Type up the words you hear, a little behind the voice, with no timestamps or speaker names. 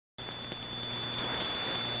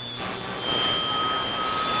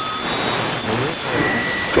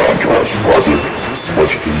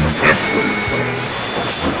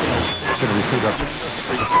Five,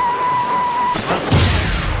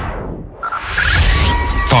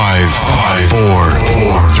 four,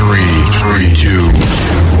 three, two,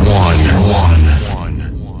 one.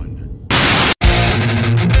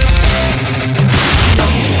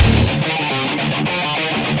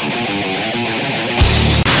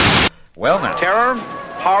 Well, now. Terror,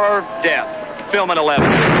 horror, death. Film at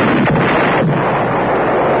 11.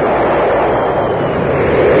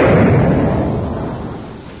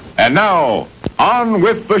 And now, on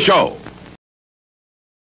with the show.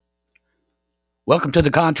 Welcome to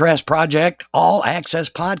the Contrast Project All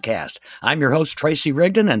Access Podcast. I'm your host, Tracy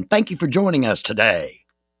Rigdon, and thank you for joining us today.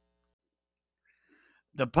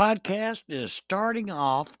 The podcast is starting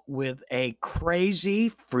off with a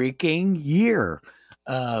crazy freaking year.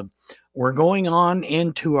 We're going on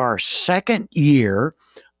into our second year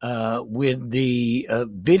with the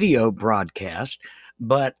video broadcast,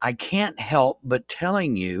 but I can't help but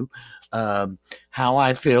telling you how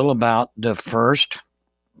I feel about the first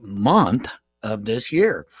month of this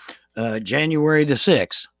year. January the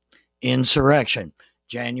 6th, insurrection.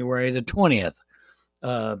 January the 20th,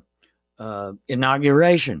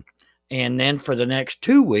 inauguration. And then for the next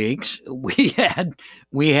 2 weeks, we had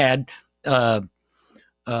an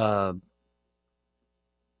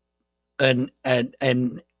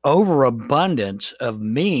overabundance of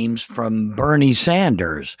memes from Bernie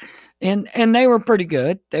Sanders. And they were pretty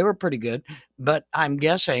good. But I'm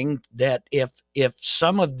guessing that if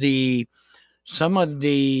some of the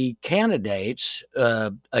candidates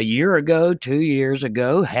a year ago, 2 years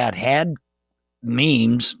ago had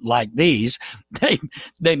memes like these,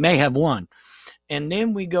 they may have won. And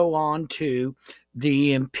then we go on to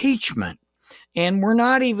the impeachment, and we're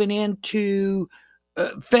not even into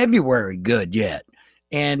February good yet,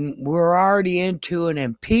 and we're already into an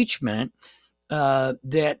impeachment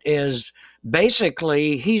that is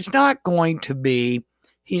basically he's not going to be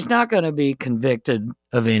convicted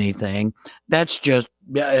of anything. That's just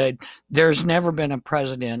there's never been a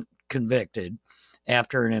president convicted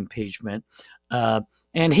after an impeachment,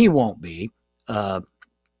 and he won't be.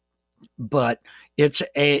 But it's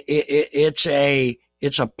a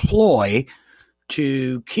ploy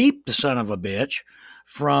to keep the son of a bitch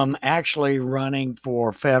from actually running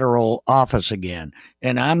for federal office again.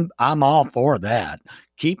 And I'm all for that.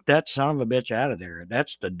 Keep that son of a bitch out of there.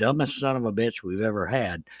 That's the dumbest son of a bitch we've ever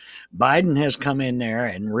had. Biden has come in there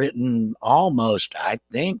and written almost, I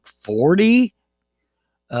think, 40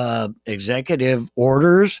 executive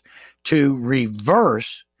orders to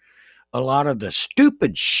reverse a lot of the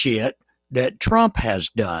stupid shit that Trump has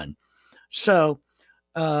done. So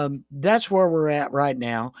that's where we're at right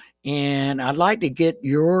now. And I'd like to get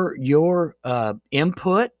your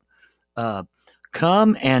input.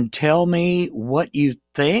 Come and tell me what you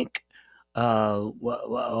think, where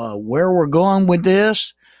we're going with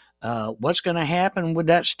this, what's going to happen with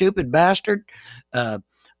that stupid bastard.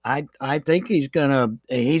 I think he's gonna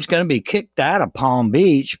be kicked out of Palm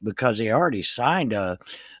Beach because he already signed a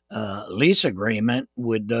lease agreement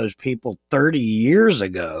with those people 30 years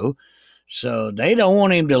ago. So they don't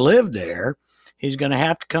want him to live there. He's going to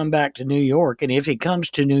have to come back to New York. And if he comes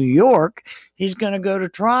to New York, he's going to go to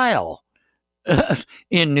trial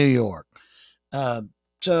in New York.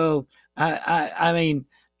 So I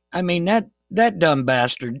mean that dumb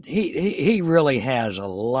bastard, he really has a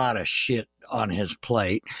lot of shit on his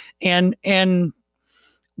plate, and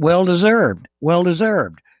well deserved.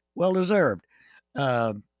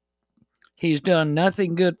 He's done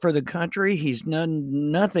nothing good for the country. He's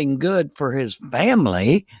done nothing good for his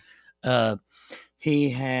family. He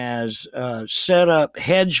has set up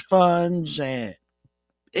hedge funds and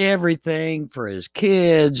everything for his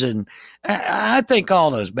kids. And I think all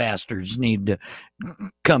those bastards need to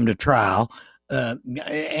come to trial.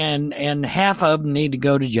 And half of them need to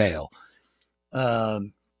go to jail.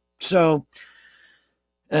 So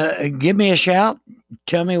give me a shout.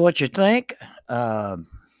 Tell me what you think.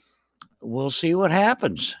 We'll see what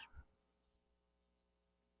happens.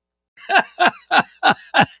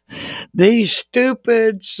 These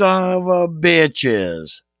stupid son of a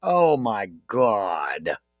bitches. Oh my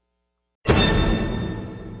God.